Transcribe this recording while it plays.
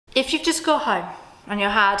If you've just got home and you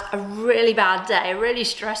had a really bad day, a really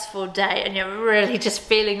stressful day, and you're really just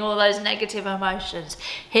feeling all those negative emotions,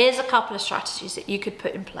 here's a couple of strategies that you could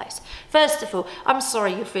put in place. First of all, I'm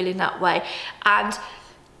sorry you're feeling that way, and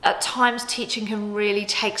at times teaching can really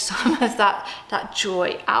take some of that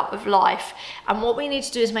joy out of life, and what we need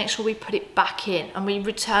to do is make sure we put it back in and we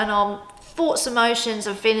return our thoughts, emotions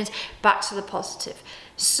and feelings back to the positive.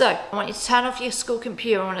 So I want you to turn off your school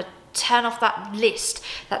computer. I want to turn off that list,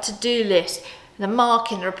 that to-do list, the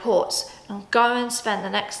marking, the reports, and go and spend the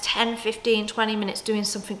next 10, 15, 20 minutes doing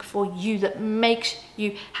something for you that makes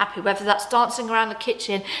you happy, whether that's dancing around the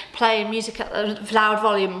kitchen, playing music at a loud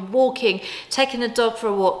volume, walking, taking the dog for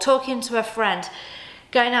a walk, talking to a friend,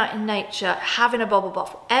 going out in nature, having a bubble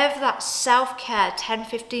bath, whatever that self-care 10,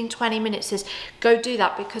 15, 20 minutes is, go do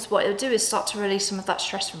that, because what it'll do is start to release some of that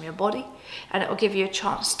stress from your body, and it will give you a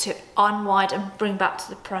chance to unwind and bring back to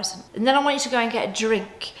the present. And then I want you to go and get a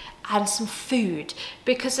drink and some food,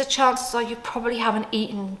 because the chances are you probably haven't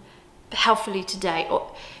eaten healthily today,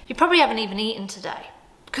 or you probably haven't even eaten today,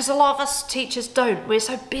 because a lot of us teachers don't. We're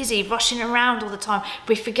so busy rushing around all the time,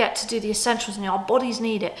 we forget to do the essentials, and our bodies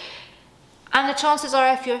need it. And the chances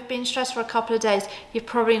are, if you've been stressed for a couple of days, you're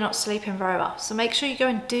probably not sleeping very well. So make sure you go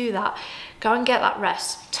and do that. Go and get that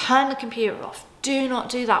rest. Turn the computer off. Do not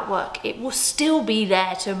do that work. It will still be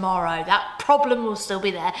there tomorrow. That problem will still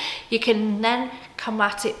be there. You can then come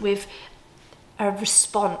at it with a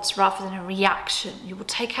response rather than a reaction. You will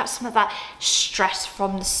take out some of that stress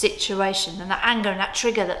from the situation and that anger and that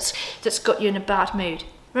trigger that's got you in a bad mood.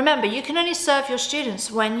 Remember, you can only serve your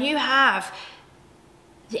students when you have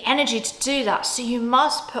the energy to do that. So you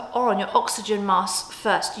must put on your oxygen mask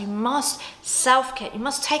first. You must self-care. You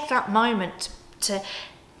must take that moment to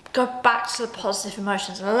go back to the positive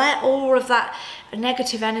emotions and let all of that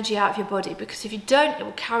negative energy out of your body, because if you don't, it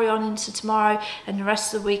will carry on into tomorrow and the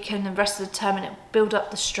rest of the weekend and the rest of the term, and it will build up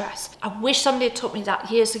the stress. I wish somebody had taught me that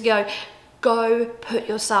years ago. Go put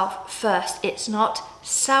yourself first. It's not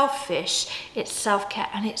selfish, it's self-care,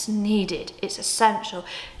 and it's needed, it's essential.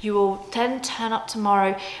 You will then turn up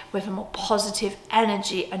tomorrow with a more positive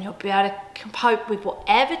energy, and you'll be able to cope with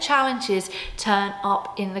whatever challenges turn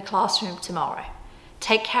up in the classroom tomorrow.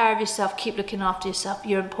 Take care of yourself, keep looking after yourself.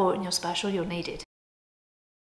 You're important, you're special, you're needed.